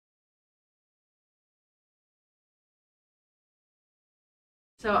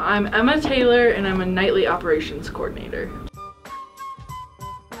So I'm Emma Taylor and I'm a nightly operations coordinator.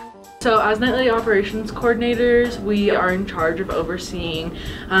 So as nightly operations coordinators, we are in charge of overseeing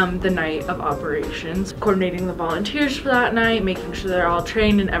the night of operations, coordinating the volunteers for that night, making sure they're all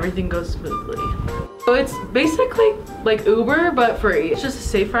trained and everything goes smoothly. So it's basically like Uber, but free. It's just a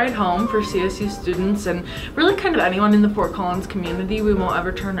safe ride home for CSU students and really kind of anyone in the Fort Collins community. We won't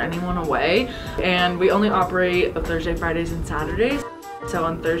ever turn anyone away. And we only operate on Thursday, Fridays, and Saturdays. So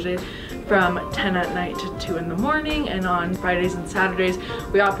on Thursdays from 10 at night to 2 in the morning, and on Fridays and Saturdays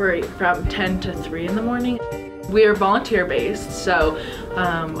we operate from 10 to 3 in the morning. We are volunteer based, so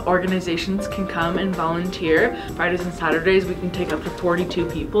organizations can come and volunteer. Fridays and Saturdays we can take up to 42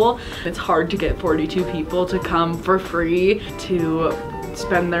 people. It's hard to get 42 people to come for free to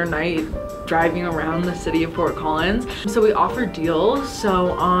spend their night driving around the city of Fort Collins. So we offer deals.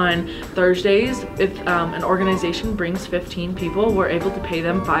 So on Thursdays, if an organization brings 15 people, we're able to pay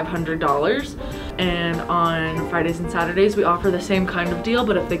them $500. And on Fridays and Saturdays, we offer the same kind of deal,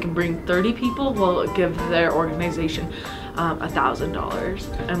 but if they can bring 30 people, we'll give their organization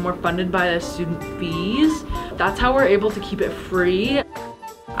 $1,000. And we're funded by the student fees. That's how we're able to keep it free.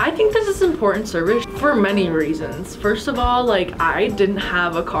 I think this is important service for many reasons. First of all, like, I didn't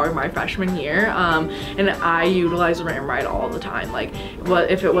have a car my freshman year, and I utilized Ram Ride all the time. Like,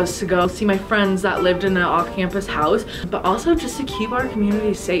 if it was to go see my friends that lived in an off-campus house, but also just to keep our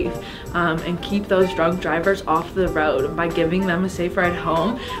community safe and keep those drunk drivers off the road. By giving them a safe ride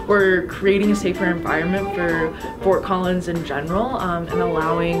home, we're creating a safer environment for Fort Collins in general, and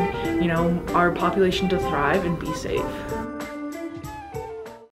allowing, you know, our population to thrive and be safe.